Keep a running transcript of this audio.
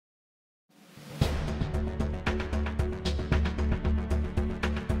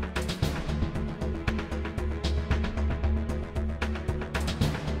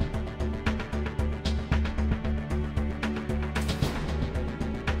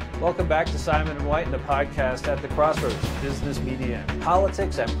Welcome back to Simon and Whiten, the podcast at the crossroads of business, media, and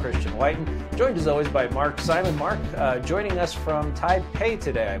politics. I'm Christian Whiten, joined as always by Mark Simon. Mark, joining us from Taipei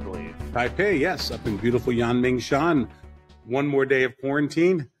today, I believe. Taipei, yes, up in beautiful Yanmingshan. One more day of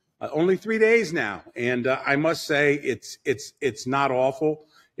quarantine, only 3 days now, and I must say it's not awful.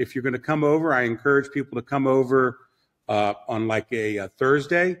 If you're going to come over, I encourage people to come over on like a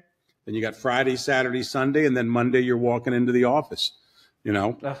Thursday. Then you got Friday, Saturday, Sunday, and then Monday you're walking into the office. You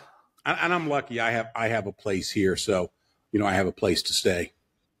know, and I'm lucky. I have a place here, so I have a place to stay.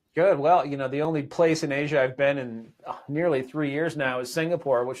 Good. Well, the only place in Asia I've been in nearly 3 years now is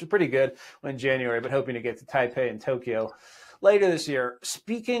Singapore, which is pretty good in January, but hoping to get to Taipei and Tokyo later this year.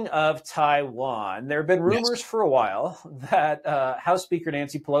 Speaking of Taiwan, there have been rumors for a while that House Speaker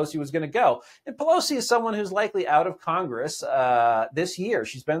Nancy Pelosi was going to go. And Pelosi is someone who's likely out of Congress this year.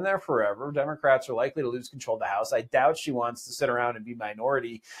 She's been there forever. Democrats are likely to lose control of the House. I doubt she wants to sit around and be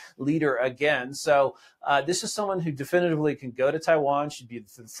minority leader again. So this is someone who definitively can go to Taiwan. She'd be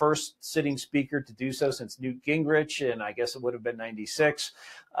the first sitting speaker to do so since Newt Gingrich, and I guess it would have been 96.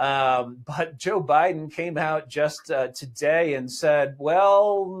 But Joe Biden came out just today and said,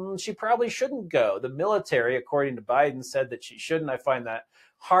 well, she probably shouldn't go. The military, according to Biden, said that she shouldn't. I find that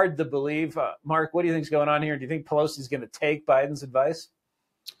hard to believe. Mark, what do you think is going on here? Do you think Pelosi is going to take Biden's advice?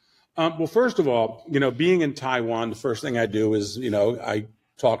 Well, first of all, being in Taiwan, the first thing I do is, I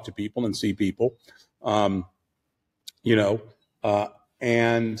talk to people and see people, and,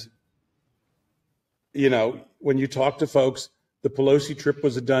 when you talk to folks, the Pelosi trip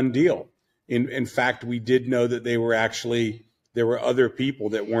was a done deal. In fact, we did know that there were other people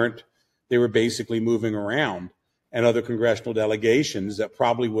they were basically moving around, and other congressional delegations that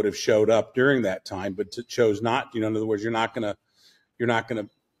probably would have showed up during that time, but chose not. In other words, you're not going to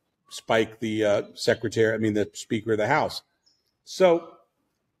spike the the Speaker of the House. So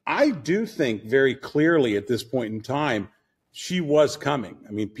I do think very clearly at this point in time, she was coming.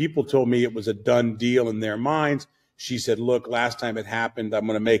 I mean, people told me it was a done deal in their minds. She said, look, last time it happened, I'm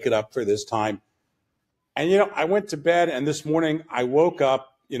going to make it up for this time. And, I went to bed, and this morning I woke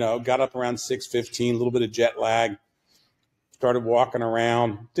up, got up around 6:15, a little bit of jet lag, started walking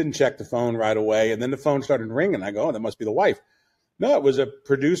around, didn't check the phone right away. And then the phone started ringing. I go, oh, that must be the wife. No, it was a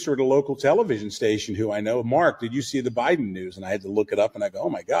producer at a local television station who I know. Mark, did you see the Biden news? And I had to look it up, and I go, oh,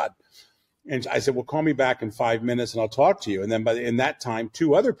 my God. And I said, well, call me back in 5 minutes, and I'll talk to you. And then in that time,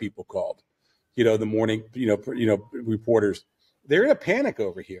 2 other people called. The morning, reporters, they're in a panic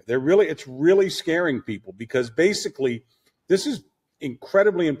over here. It's really scaring people because basically this is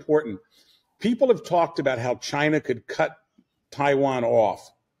incredibly important. People have talked about how China could cut Taiwan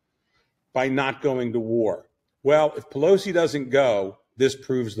off by not going to war. Well, if Pelosi doesn't go, this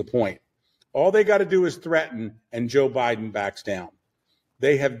proves the point. All they got to do is threaten, and Joe Biden backs down.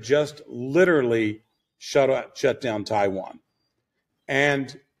 They have just literally shut down Taiwan.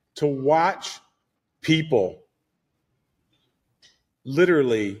 And to watch people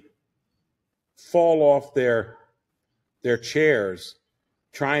literally fall off their chairs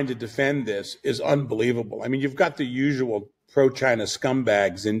trying to defend this is unbelievable. I mean, you've got the usual pro-China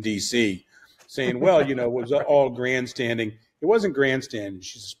scumbags in D.C. saying, well, it was all grandstanding. It wasn't grandstanding.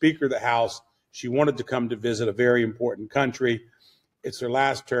 She's the Speaker of the House. She wanted to come to visit a very important country. It's her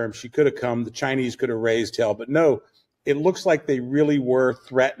last term. She could have come. The Chinese could have raised hell. But no, it looks like they really were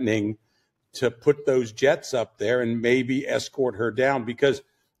threatening to put those jets up there and maybe escort her down because,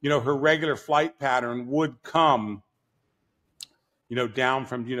 her regular flight pattern would come, down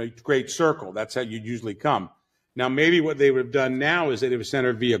from, Great Circle. That's how you'd usually come. Now, maybe what they would have done now is they would send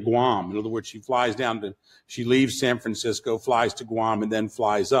her via Guam. In other words, she leaves San Francisco, flies to Guam, and then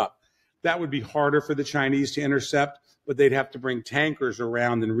flies up. That would be harder for the Chinese to intercept, but they'd have to bring tankers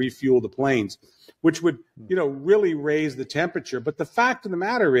around and refuel the planes, which would, really raise the temperature. But the fact of the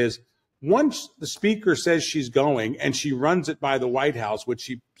matter is, once the Speaker says she's going and she runs it by the White House, which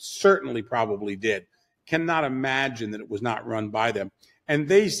she certainly probably did, cannot imagine that it was not run by them. And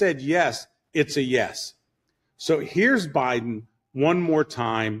they said, yes, it's a yes. So here's Biden one more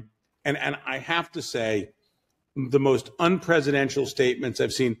time. And I have to say, the most unpresidential statements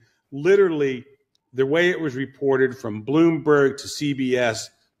I've seen, literally the way it was reported from Bloomberg to CBS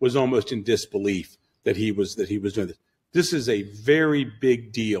was almost in disbelief that he was doing this. This is a very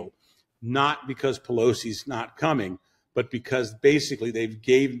big deal. Not because Pelosi's not coming, but because basically they've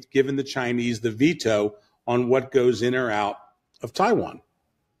given the Chinese the veto on what goes in or out of Taiwan.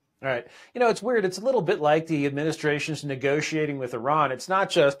 All right. It's weird. It's a little bit like the administration's negotiating with Iran. It's not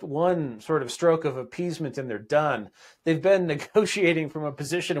just one sort of stroke of appeasement and they're done. They've been negotiating from a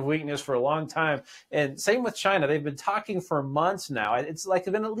position of weakness for a long time. And same with China. They've been talking for months now. It's like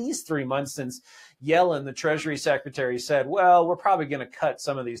it's been at least 3 months since Yellen, the Treasury Secretary, said, well, we're probably going to cut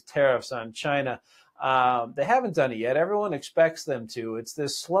some of these tariffs on China. They haven't done it yet. Everyone expects them to. It's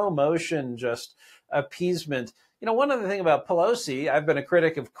this slow motion, just appeasement. One other thing about Pelosi, I've been a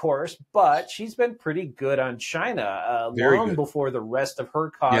critic, of course, but she's been pretty good on China long before the rest of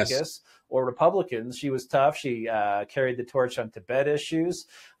her caucus or Republicans. She was tough. She carried the torch on Tibet issues.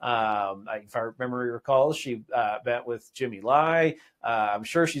 If I recall, she met with Jimmy Lai. I'm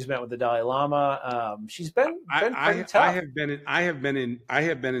sure she's met with the Dalai Lama. She's been pretty tough. I have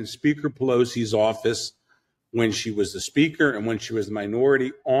been in Speaker Pelosi's office when she was the Speaker and when she was the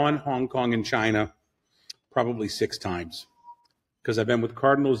minority on Hong Kong and China. Probably 6 times, because I've been with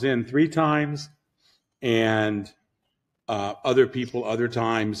Cardinal Zinn 3 times and other people other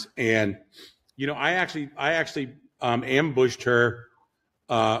times. And, I actually ambushed her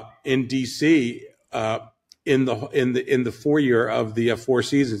in D.C. In the foyer of the Four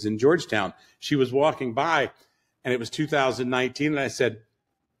Seasons in Georgetown. She was walking by, and it was 2019. And I said,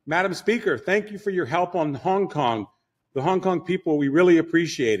 Madam Speaker, thank you for your help on Hong Kong. The Hong Kong people, we really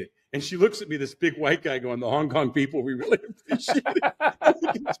appreciate it. And she looks at me, this big white guy going, the Hong Kong people, we really appreciate it.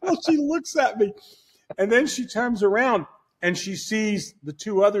 Until she looks at me. And then she turns around and she sees the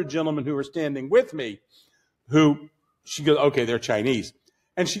 2 other gentlemen who are standing with me, who she goes, okay, they're Chinese.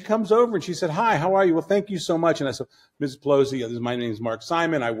 And she comes over and she said, hi, how are you? Well, thank you so much. And I said, Ms. Pelosi, my name is Mark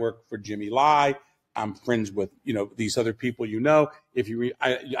Simon. I work for Jimmy Lai. I'm friends with, these other people, If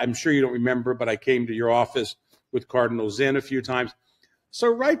I'm sure you don't remember, but I came to your office with Cardinal Zinn a few times. So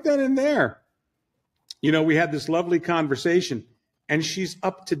right then and there, we had this lovely conversation, and she's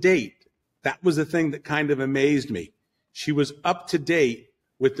up to date. That was the thing that kind of amazed me. She was up to date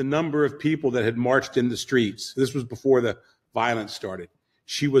with the number of people that had marched in the streets. This was before the violence started.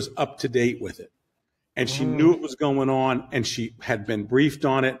 She was up to date with it, and she knew it was going on, and she had been briefed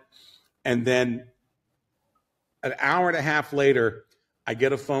on it. And then an hour and a half later, I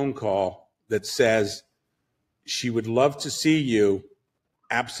get a phone call that says she would love to see you.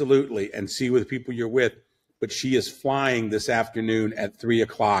 Absolutely. And see with people you're with. But she is flying this afternoon at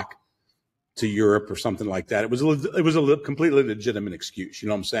 3:00 to Europe or something like that. It was a completely legitimate excuse. You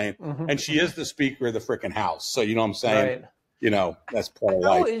know what I'm saying? And she is the Speaker of the frickin' House. So you know what I'm saying? Right. That's part of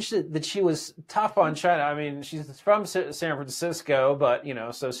life. I'm interested that she was tough on China. I mean, she's from San Francisco, but,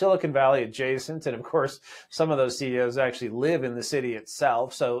 so Silicon Valley adjacent. And, of course, some of those CEOs actually live in the city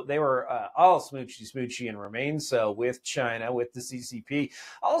itself. So they were all smoochy and remain so with China, with the CCP.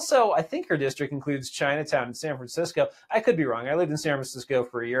 Also, I think her district includes Chinatown in San Francisco. I could be wrong. I lived in San Francisco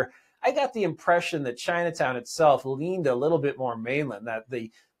for a year. I got the impression that Chinatown itself leaned a little bit more mainland, that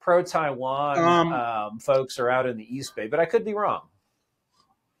the pro-Taiwan folks are out in the East Bay, but I could be wrong.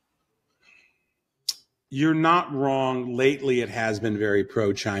 You're not wrong. Lately, it has been very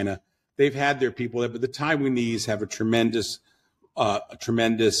pro-China. They've had their people there, but the Taiwanese have a tremendous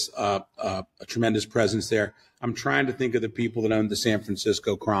presence there. I'm trying to think of the people that own the San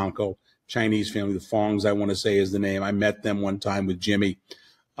Francisco Chronicle, Chinese family, the Fongs, I want to say is the name. I met them one time with Jimmy.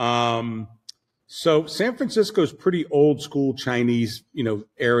 So San Francisco is pretty old school Chinese,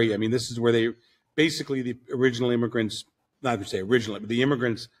 area. I mean, this is where they basically the original immigrants, not to say originally, but the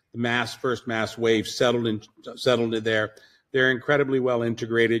immigrants, the first mass wave settled in there. They're incredibly well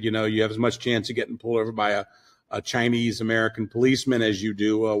integrated. You have as much chance of getting pulled over by a Chinese American policeman as you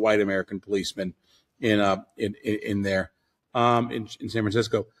do a white American policeman in there in San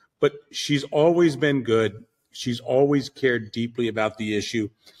Francisco. But she's always been good. She's always cared deeply about the issue.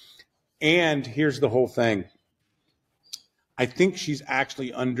 And here's the whole thing. I think she's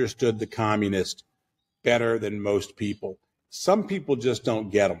actually understood the communist better than most people. Some people just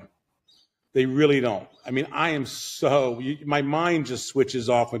don't get them. They really don't. I mean, my mind just switches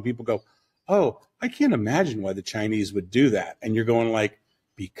off when people go, oh, I can't imagine why the Chinese would do that. And you're going like,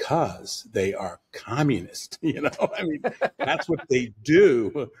 because they are communist. I mean, that's what they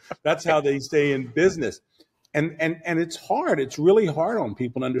do. That's how they stay in business. And it's hard. It's really hard on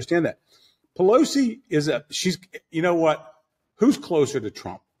people to understand that. Pelosi she's, what? Who's closer to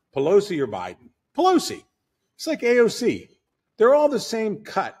Trump? Pelosi or Biden? Pelosi. It's like AOC. They're all the same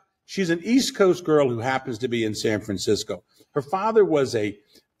cut. She's an East Coast girl who happens to be in San Francisco. Her father was a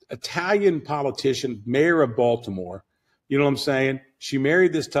Italian politician, mayor of Baltimore. You know what I'm saying? She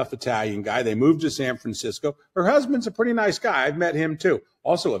married this tough Italian guy. They moved to San Francisco. Her husband's a pretty nice guy. I've met him too.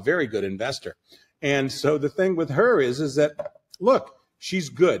 Also a very good investor. And so the thing with her is that, look, she's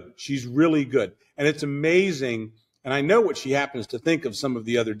good. She's really good. And it's amazing. And I know what she happens to think of some of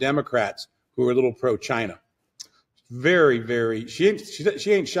the other Democrats who are a little pro-China. Very, very, she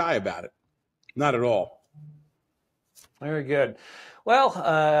ain't shy about it. Not at all. Very good. Well,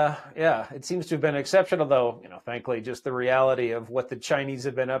 yeah, it seems to have been exceptional, though, thankfully, just the reality of what the Chinese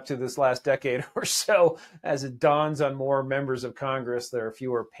have been up to this last decade or so, as it dawns on more members of Congress, there are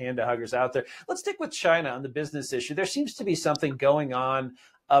fewer panda huggers out there. Let's stick with China on the business issue. There seems to be something going on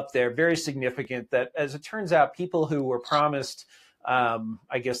up there, very significant, that, as it turns out, people who were promised,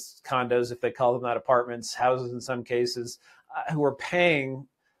 I guess, condos, if they call them that, apartments, houses in some cases, who are paying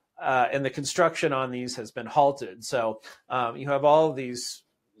and the construction on these has been halted. So you have all of these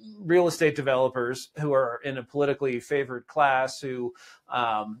real estate developers who are in a politically favored class who,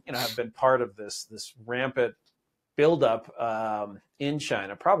 have been part of this rampant buildup in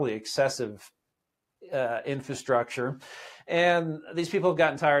China, probably excessive infrastructure. And these people have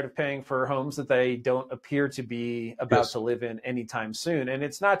gotten tired of paying for homes that they don't appear to be about to live in anytime soon. And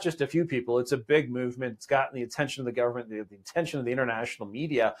it's not just a few people. It's a big movement. It's gotten the attention of the government, the attention of the international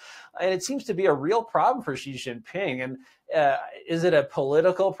media. And it seems to be a real problem for Xi Jinping. And is it a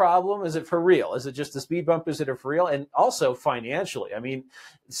political problem? Is it for real? Is it just a speed bump? Is it for real? And also financially. I mean,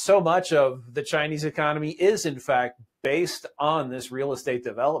 so much of the Chinese economy is, in fact, based on this real estate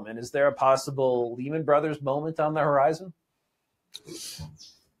development. Is there a possible Lehman Brothers moment on the horizon?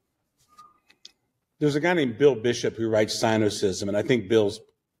 There's a guy named Bill Bishop who writes Sinocism, and I think Bill's,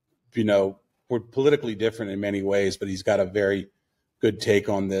 we're politically different in many ways, but he's got a very good take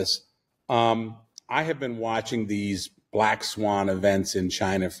on this. I have been watching these black swan events in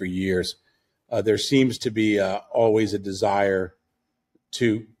China for years. There seems to be always a desire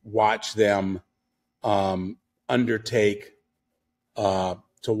to watch them undertake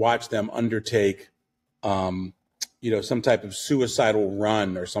some type of suicidal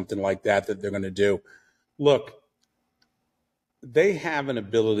run or something like that they're going to do. Look, they have an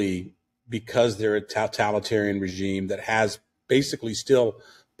ability, because they're a totalitarian regime that has basically still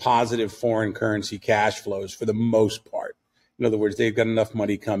positive foreign currency cash flows for the most part. In other words, they've got enough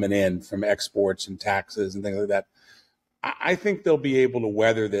money coming in from exports and taxes and things like that. I think they'll be able to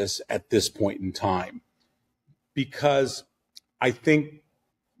weather this at this point in time, because I think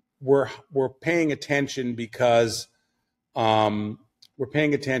we're paying attention because the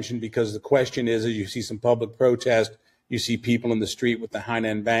question is, as you see some public protest, you see people in the street with the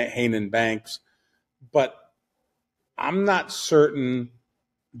Hainan banks, but I'm not certain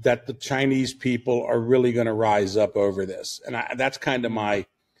that the Chinese people are really going to rise up over this, and that's kind of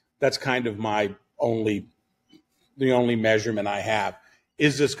the only measurement I have.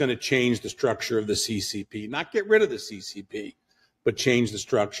 Is this going to change the structure of the CCP? Not get rid of the CCP, but change the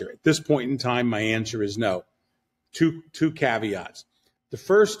structure. At this point in time, my answer is no. Two caveats. The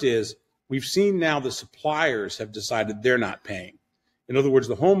first is, we've seen now the suppliers have decided they're not paying. In other words,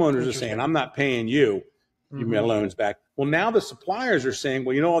 the homeowners are saying, I'm not paying you, give me my loans back. Well, now the suppliers are saying,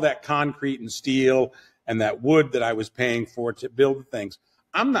 well, all that concrete and steel and that wood that I was paying for to build the things,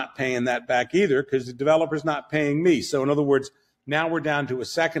 I'm not paying that back either, because the developer's not paying me. So in other words, now we're down to a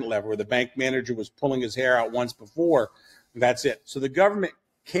second level where the bank manager was pulling his hair out once before. That's it. So the government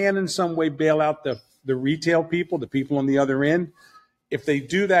can in some way bail out the retail people, the people on the other end. If they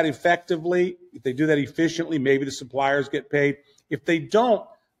do that effectively, if they do that efficiently, maybe the suppliers get paid. If they don't,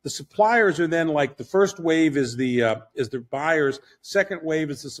 the suppliers are then, like, the first wave is the buyers, second wave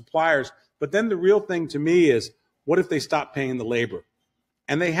is the suppliers. But then the real thing to me is, what if they stop paying the labor?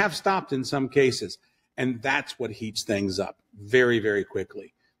 And they have stopped in some cases. And that's what heats things up very, very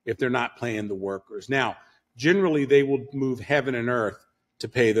quickly if they're not paying the workers. Now, generally, they will move heaven and earth to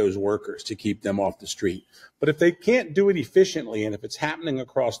pay those workers to keep them off the street. But if they can't do it efficiently, and if it's happening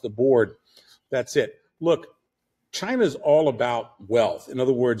across the board, that's it. Look, China's all about wealth. In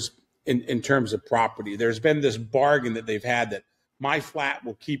other words, in terms of property, there's been this bargain that they've had that my flat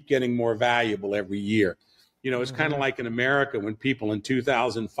will keep getting more valuable every year. It's kind of like in America when people in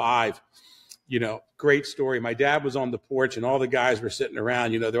 2005, great story. My dad was on the porch and all the guys were sitting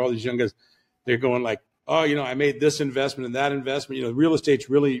around, they're all these young guys, they're going like, oh, I made this investment and that investment, real estate's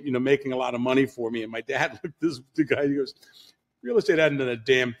really, making a lot of money for me. And my dad looked at the guy, he goes, real estate hasn't done a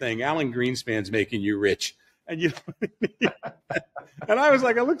damn thing. Alan Greenspan's making you rich. And and I was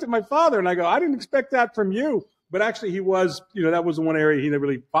like, I looked at my father and I go, I didn't expect that from you. But actually he was, that was the one area he never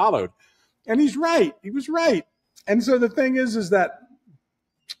really followed. And he's right. He was right. And so the thing is that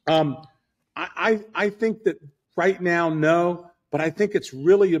I think that right now, no, but I think it's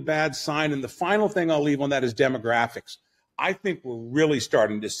really a bad sign. And the final thing I'll leave on that is demographics. I think we're really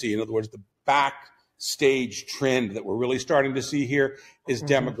starting to see, in other words, the back stage trend that we're really starting to see here is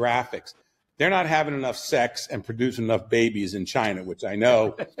demographics. They're not having enough sex and producing enough babies in China, which I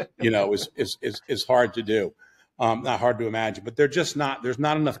know, is hard to do, not hard to imagine. But they're just not. There's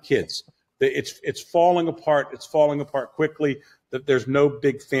not enough kids. It's falling apart. It's falling apart quickly. That there's no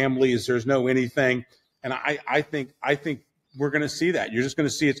big families. There's no anything. And I think we're going to see that. You're just going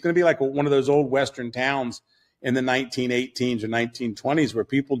to see. It's going to be like one of those old Western towns in the 1918s or 1920s, where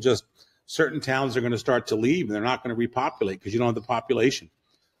certain towns are going to start to leave and they're not going to repopulate because you don't have the population.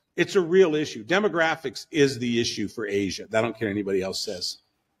 It's a real issue. Demographics is the issue for Asia. I don't care what anybody else says.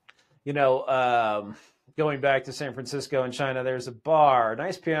 Going back to San Francisco and China, there's a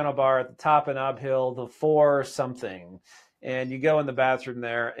nice piano bar at the top of Nob Hill, the 4 something. And you go in the bathroom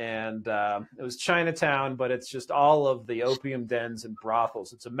there, and it was Chinatown, but it's just all of the opium dens and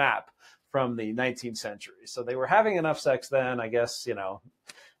brothels. It's a map from the 19th century. So they were having enough sex then, I guess,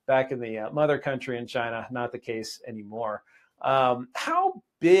 back in the mother country in China, not the case anymore. How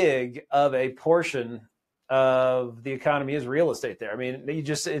big of a portion of the economy is real estate there? I mean,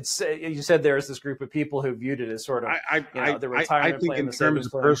 you said there's this group of people who viewed it as sort of the retirement I think plan. In terms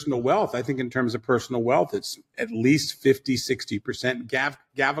of personal wealth, it's at least 50-60%.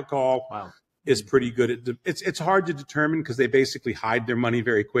 Gavical is pretty good. It's hard to determine because they basically hide their money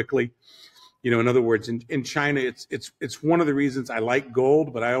very quickly. In other words, in China, it's one of the reasons I like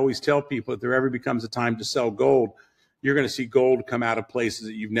gold, but I always tell people if there ever becomes a time to sell gold, you're going to see gold come out of places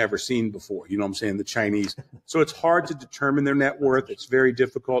that you've never seen before. You know what I'm saying? The Chinese. So it's hard to determine their net worth. It's very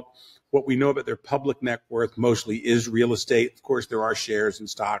difficult. What we know about their public net worth mostly is real estate. Of course, there are shares and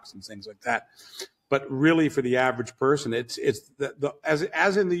stocks and things like that. But really, for the average person, as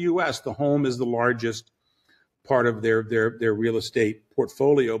in the U.S., the home is the largest part of their real estate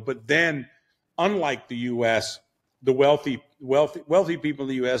portfolio. But then, unlike the U.S., the wealthy people in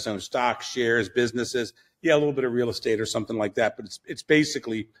the U.S. own stocks, shares, businesses. Yeah, a little bit of real estate or something like that, but it's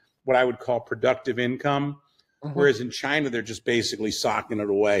basically what I would call productive income. Whereas in China, they're just basically socking it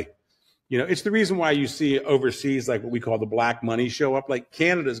away. It's the reason why you see overseas, like what we call the black money show up. Like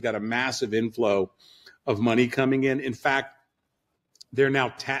Canada's got a massive inflow of money coming in. In fact, they're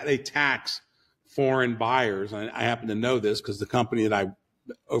now they tax foreign buyers. And I happen to know this because the company that I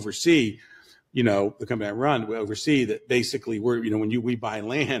oversee, the company I run, we oversee that basically when we buy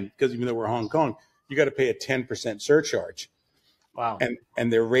land, because even though we're Hong Kong, you got to pay a 10% surcharge. Wow.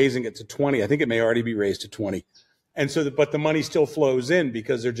 And they're raising it to 20. I think it may already be raised to 20. And so, but the money still flows in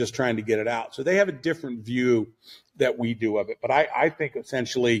because they're just trying to get it out. So they have a different view that we do of it. But I think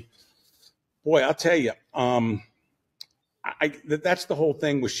essentially, boy, I'll tell you, that's the whole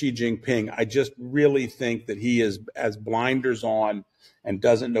thing with Xi Jinping. I just really think that he is as blinders on and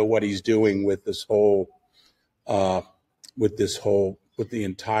doesn't know what he's doing with the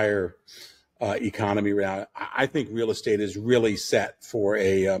entire economy around. I think real estate is really set for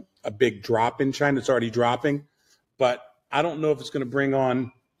a big drop in China. It's already dropping, but I don't know if it's going to bring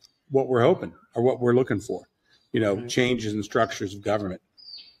on what we're hoping or what we're looking for, changes in structures of government.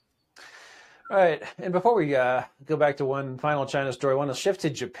 All right. And before we go back to one final China story, I want to shift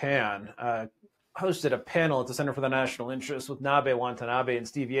to Japan. Hosted a panel at the Center for the National Interest with Nabe Watanabe and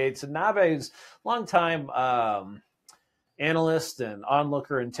Steve Yates. And Nabe's longtime analyst and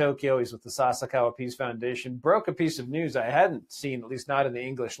onlooker in Tokyo. He's with the Sasakawa Peace Foundation. Broke a piece of news I hadn't seen, at least not in the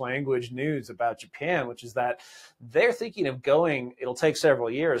English language news about Japan, which is that they're thinking of going, it'll take several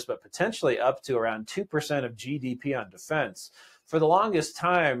years, but potentially up to around 2% of GDP on defense. For the longest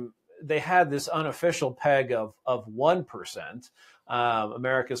time, they had this unofficial peg of 1%.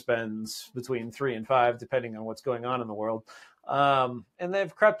 America spends between 3 and 5, depending on what's going on in the world. And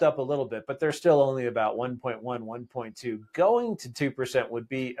they've crept up a little bit, but they're still only about 1.1, 1.2. Going to 2% would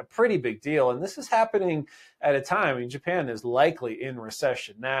be a pretty big deal. And this is happening at a time. I mean, Japan is likely in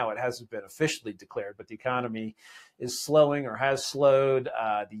recession now. It hasn't been officially declared, but the economy is slowing or has slowed.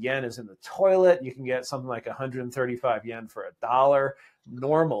 The yen is in the toilet. You can get something like 135 yen for $1.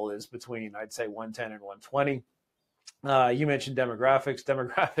 Normal is between, I'd say, 110 and 120. You mentioned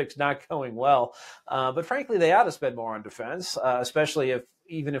demographics not going well, but frankly, they ought to spend more on defense, especially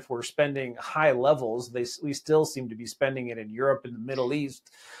even if we're spending high levels, we still seem to be spending it in Europe and the Middle East.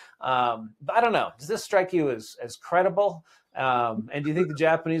 But I don't know. Does this strike you as credible? And do you think the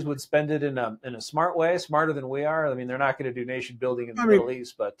Japanese would spend it in a smart way, smarter than we are? I mean, they're not going to do nation building in the Middle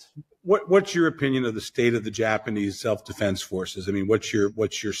East, but what's your opinion of the state of the Japanese self-defense forces? I mean, what's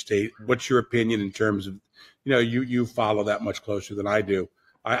your opinion in terms of, you follow that much closer than I do.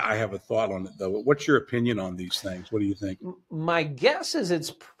 I have a thought on it, though. What's your opinion on these things? What do you think? My guess is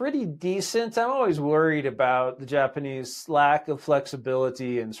it's pretty decent. I'm always worried about the Japanese lack of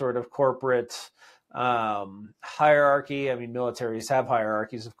flexibility and sort of corporate hierarchy. I mean, militaries have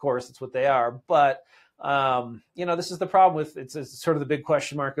hierarchies, of course, that's what they are. But, this is the problem with it's sort of the big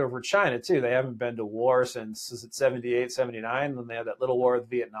question mark over China, too. They haven't been to war since, is it 78, 79, when they had that little war with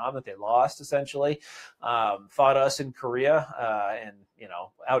Vietnam that they lost, essentially. Fought us in Korea and,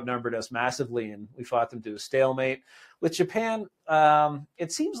 outnumbered us massively, and we fought them to a stalemate. With Japan,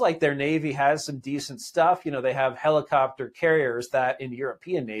 it seems like their Navy has some decent stuff. They have helicopter carriers that in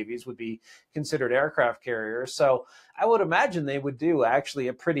European navies would be considered aircraft carriers. So I would imagine they would do actually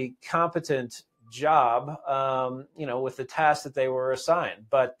a pretty competent job, with the tasks that they were assigned.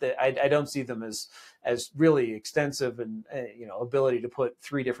 But I don't see them as really extensive and, ability to put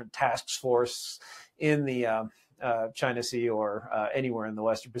 3 different task force in the China Sea or anywhere in the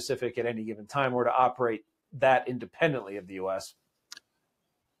Western Pacific at any given time, or to operate that independently of the U.S.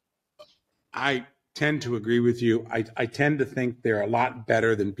 I tend to agree with you. I tend to think they're a lot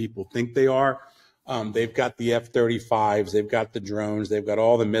better than people think they are. They've got the F-35s, they've got the drones, they've got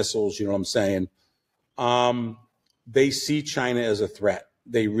all the missiles, you know what I'm saying? They see China as a threat.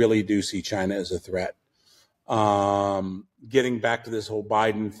 They really do see China as a threat. Getting back to this whole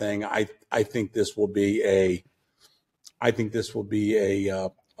Biden thing, I think this will be a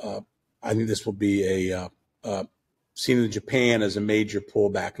seen in Japan as a major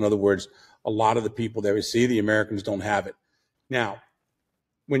pullback. In other words, a lot of the people there, we see the Americans don't have it. Now,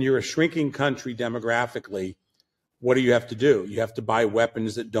 when you're a shrinking country demographically, what do you have to do? You have to buy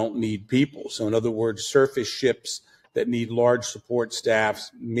weapons that don't need people. So in other words, surface ships that need large support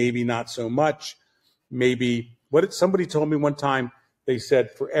staffs, maybe not so much. Maybe, somebody told me one time, they said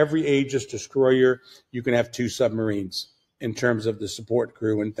for every Aegis destroyer, you can have 2 submarines in terms of the support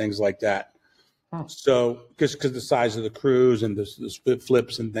crew and things like that. So because the size of the crews and the split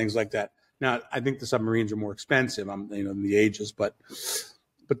flips and things like that. Now, I think the submarines are more expensive, than the Aegis, but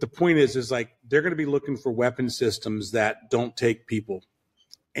the point is like they're going to be looking for weapon systems that don't take people,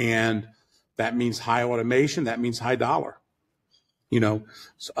 and that means high automation. That means high dollar. A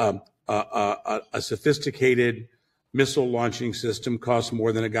sophisticated missile launching system costs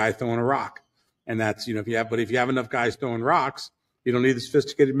more than a guy throwing a rock, and that's if you have enough guys throwing rocks, you don't need the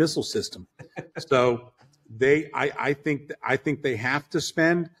sophisticated missile system. So I think they have to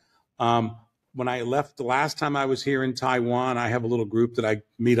spend. When I left the last time I was here in Taiwan, I have a little group that I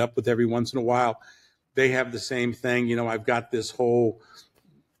meet up with every once in a while. They have the same thing. I've got this whole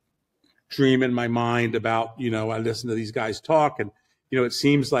dream in my mind about, I listen to these guys talk, and, it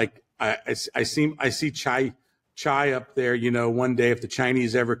seems like I see Chai up there, one day if the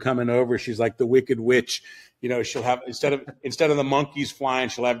Chinese ever coming over, she's like the Wicked Witch. She'll have, instead of the monkeys flying,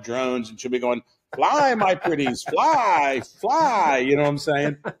 she'll have drones, and she'll be going, fly, my pretties, fly, fly. You know what I'm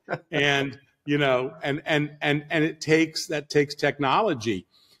saying? And, and it takes technology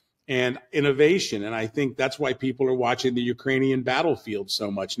and innovation. And I think that's why people are watching the Ukrainian battlefield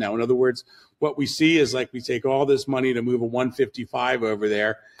so much now. In other words, what we see is like we take all this money to move a 155 over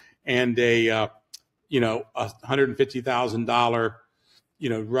there, and a $150,000,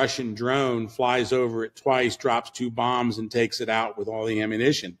 Russian drone flies over it twice, drops 2 bombs, and takes it out with all the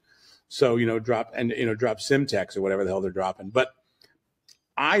ammunition. So, drop Simtex or whatever the hell they're dropping. But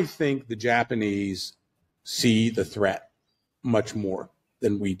I think the Japanese see the threat much more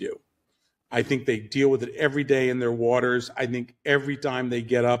than we do. I think they deal with it every day in their waters. I think every time they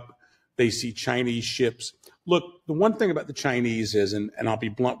get up, they see Chinese ships. Look, the one thing about the Chinese is, and I'll be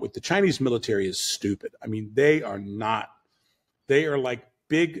blunt with, the Chinese military is stupid. I mean, they are like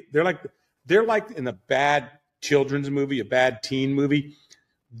big, they're like in a bad children's movie, a bad teen movie.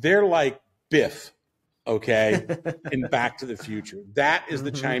 They're like Biff, okay, in Back to the Future. That is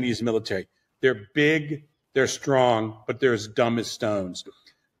the Chinese military. They're big, they're strong, but they're as dumb as stones.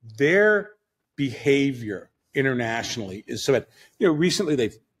 Their behavior internationally is so bad. Recently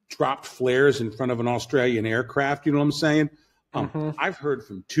they've dropped flares in front of an Australian aircraft. You know what I'm saying? I've heard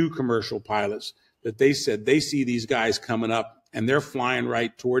from 2 commercial pilots that they said they see these guys coming up and they're flying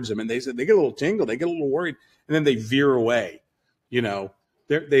right towards them. And they said they get a little tingle, they get a little worried, and then they veer away.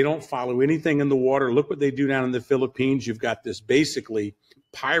 They don't follow anything in the water. Look what they do down in the Philippines. You've got this basically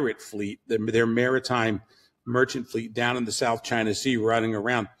pirate fleet, their maritime merchant fleet down in the South China Sea running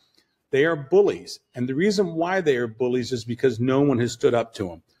around. They are bullies. And the reason why they are bullies is because no one has stood up to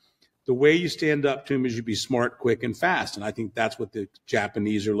them. The way you stand up to them is you be smart, quick, and fast. And I think that's what the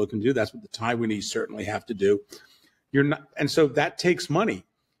Japanese are looking to do. That's what the Taiwanese certainly have to do. And so that takes money.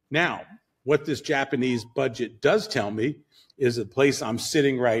 Now, what this Japanese budget does tell me is the place I'm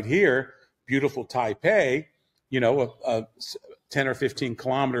sitting right here, beautiful Taipei, 10 or 15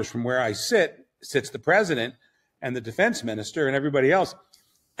 kilometers from where I sits the president and the defense minister and everybody else.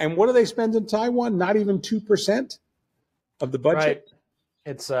 And what do they spend in Taiwan? Not even 2% of the budget. Right.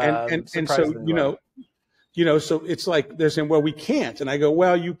 It's And so, so it's like they're saying, well, we can't. And I go,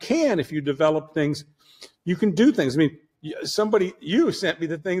 well, you can if you develop things. You can do things. I mean, you sent me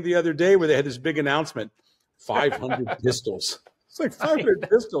the thing the other day where they had this big announcement, 500 pistols. It's like 500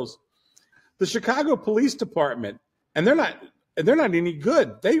 pistols. The Chicago Police Department, and they're not any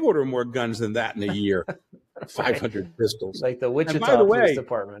good. They order more guns than that in a year. 500 pistols. Like the Wichita Police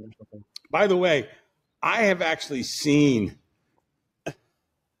Department or something. By the way, I have actually seen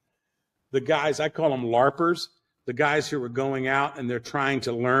the guys, I call them LARPers, the guys who are going out and they're trying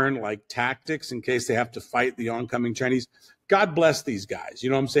to learn like tactics in case they have to fight the oncoming Chinese. God bless these guys. You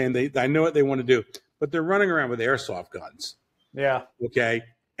know what I'm saying? I know what they want to do, but they're running around with airsoft guns. Yeah. Okay.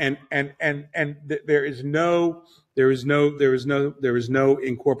 And there is no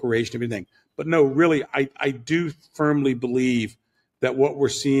incorporation of anything. But no, really, I do firmly believe that what we're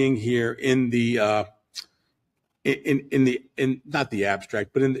seeing here in the not the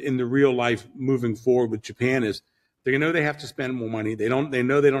abstract, but in the real life moving forward with Japan is they know they have to spend more money. They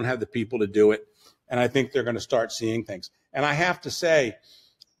know they don't have the people to do it. And I think they're going to start seeing things. And I have to say,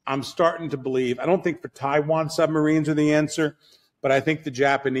 I'm starting to believe, I don't think for Taiwan submarines are the answer, but I think the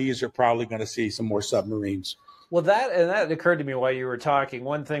Japanese are probably going to see some more submarines. Well, that occurred to me while you were talking.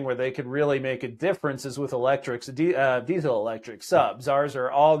 One thing where they could really make a difference is with electrics, diesel electric subs. Ours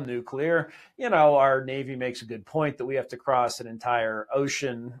are all nuclear. You know, our Navy makes a good point that we have to cross an entire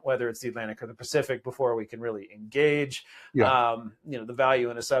ocean, whether it's the Atlantic or the Pacific, before we can really engage. Yeah. You know, the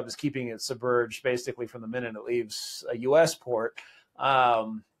value in a sub is keeping it submerged basically from the minute it leaves a U.S. port.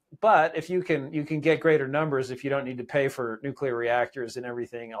 But if you can get greater numbers if you don't need to pay for nuclear reactors and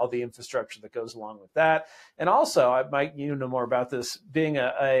everything, all the infrastructure that goes along with that. And also, Mike, you know more about this being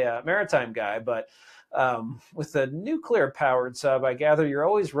a maritime guy, but with a nuclear powered sub, I gather you're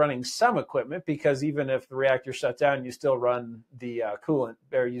always running some equipment because even if the reactor shut down, you still run the coolant,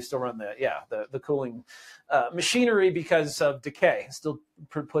 or you still run the cooling machinery because of decay. It still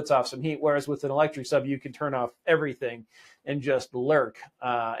puts off some heat. Whereas with an electric sub, you can turn off everything and just lurk.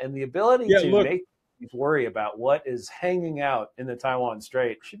 And the ability to make you worry about what is hanging out in the Taiwan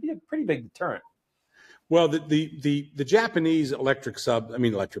Strait should be a pretty big deterrent. Well, the Japanese electric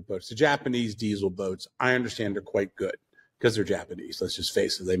boats, the Japanese diesel boats, I understand are quite good because they're Japanese. Let's just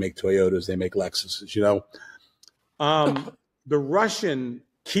face it. They make Toyotas, they make Lexuses, you know. The Russian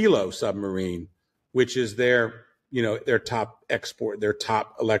Kilo submarine, which is their top export, their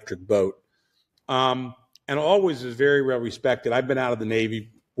top electric boat, and always is very well respected. I've been out of the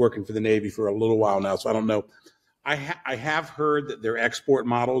Navy, working for the Navy for a little while now, so I don't know. I have heard that their export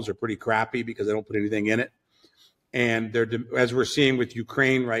models are pretty crappy because they don't put anything in it. And as we're seeing with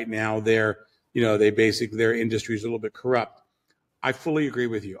Ukraine right now, their industry is a little bit corrupt. I fully agree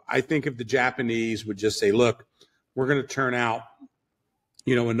with you. I think if the Japanese would just say, look, we're going to turn out,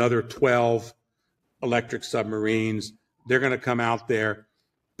 another 12 electric submarines, they're going to come out there.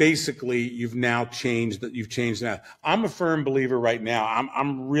 Basically, you've changed that. I'm a firm believer right now.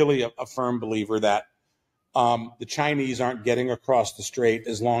 I'm really a firm believer that the Chinese aren't getting across the strait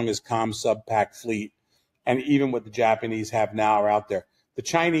as long as sub-pack fleet and even what the Japanese have now are out there. The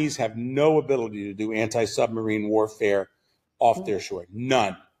Chinese have no ability to do anti-submarine warfare off their shore.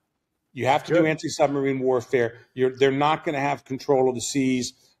 None. You have to do anti-submarine warfare. They're not going to have control of the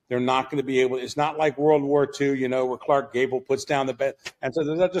seas. They're not going to be able. It's not like World War II, where Clark Gable puts down the bed and says,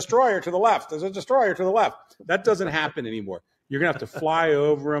 "There's a destroyer to the left. There's a destroyer to the left." That doesn't happen anymore. You're going to have to fly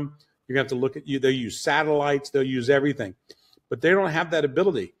over them. You're going to have to look at you. They'll use satellites. They'll use everything, but they don't have that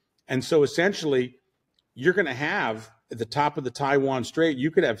ability. And so essentially, you're going to have at the top of the Taiwan Strait,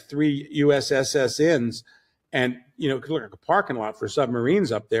 you could have 3 USSNs, and it could look like a parking lot for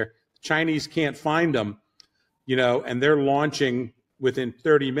submarines up there. The Chinese can't find them, and they're launching. Within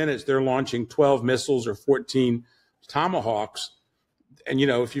 30 minutes, they're launching 12 missiles or 14 Tomahawks. And,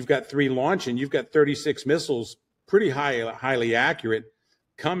 if you've got 3 launching, you've got 36 missiles, pretty highly accurate,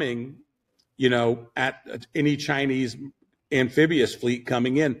 coming, at any Chinese amphibious fleet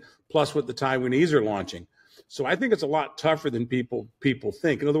coming in, plus what the Taiwanese are launching. So I think it's a lot tougher than people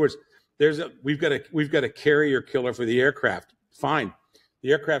think. In other words, we've got a carrier killer for the aircraft. Fine.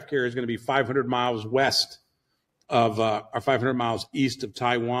 The aircraft carrier is going to be 500 miles west of or 500 miles east of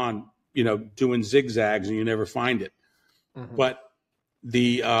Taiwan, doing zigzags, and you never find it. Mm-hmm. But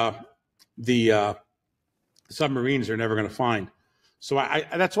the submarines are never going to find. So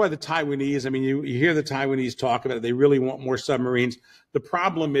that's why the Taiwanese. You hear the Taiwanese talk about it. They really want more submarines. The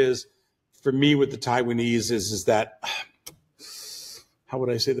problem is, for me, with the Taiwanese is that, how would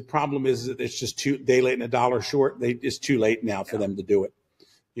I say? The problem is that it's just day late and a dollar short. It's too late now for them to do it.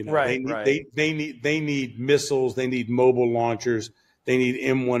 You know, Right, right. they need missiles, they need mobile launchers, they need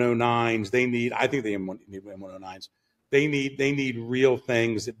M109s, they need, I think they need M109s. They need real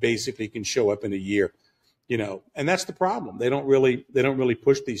things that basically can show up in a year, you know, and that's the problem. They don't really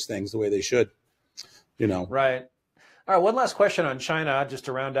push these things the way they should, you know. Right. All right, one last question on China, just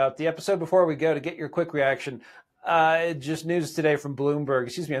to round out the episode before we go, to get your quick reaction. Just news today from Bloomberg,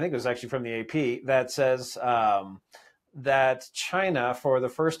 excuse me, I think it was actually from the AP, that says that China, for the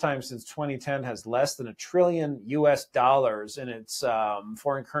first time since 2010, has less than $1 trillion in its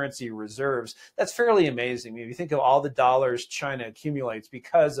foreign currency reserves. That's fairly amazing. I mean, if you think of all the dollars China accumulates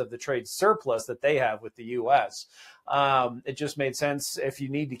because of the trade surplus that they have with the U.S., it just made sense if you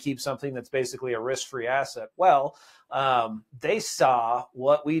need to keep something that's basically a risk-free asset. Well, they saw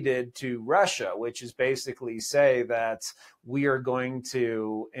what we did to Russia, which is basically say that we are going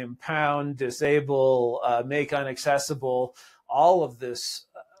to impound, disable, make inaccessible all of this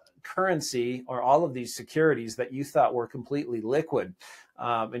currency or all of these securities that you thought were completely liquid.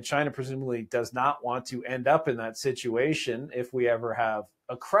 And China presumably does not want to end up in that situation if we ever have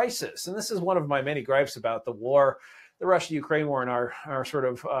a crisis. And this is one of my many gripes about the war, the Russia-Ukraine war, and our sort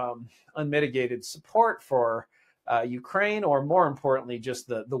of unmitigated support for Ukraine, or more importantly, just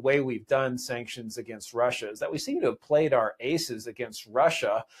the way we've done sanctions against Russia, is that we seem to have played our aces against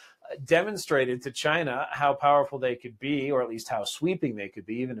Russia, demonstrated to China how powerful they could be, or at least how sweeping they could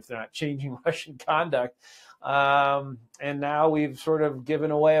be, even if they're not changing Russian conduct. And now we've sort of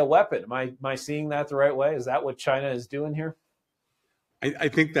given away a weapon. Am I seeing that the right way? Is that what China is doing here? I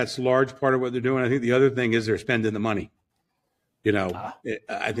think that's a large part of what they're doing. I think the other thing is they're spending the money. You know,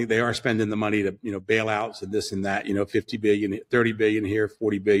 I think they are spending the money to, you know, bailouts and this and that, you know, 50 billion, 30 billion here,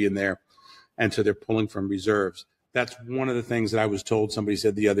 40 billion there. And so they're pulling from reserves. That's one of the things that I was told. Somebody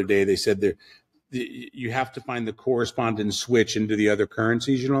said the other day, they said you have to find the corresponding switch into the other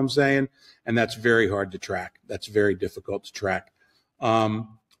currencies. You know what I'm saying? And that's very hard to track. That's very difficult to track.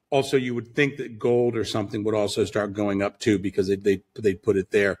 Also, you would think that gold or something would also start going up too, because they put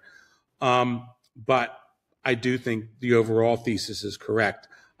it there. But I do think the overall thesis is correct.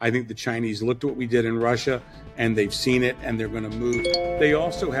 I think the Chinese looked at what we did in Russia, and they've seen it, and they're going to move. They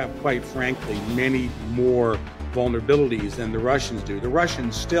also have, quite frankly, many more vulnerabilities than the Russians do. The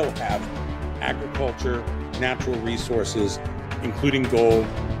Russians still have agriculture, natural resources, including gold,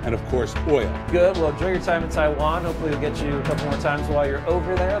 and of course, oil. Good. Well, enjoy your time in Taiwan. Hopefully we'll get you a couple more times while you're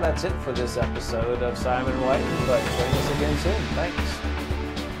over there. That's it for this episode of Simon White, but join us again soon. Thanks.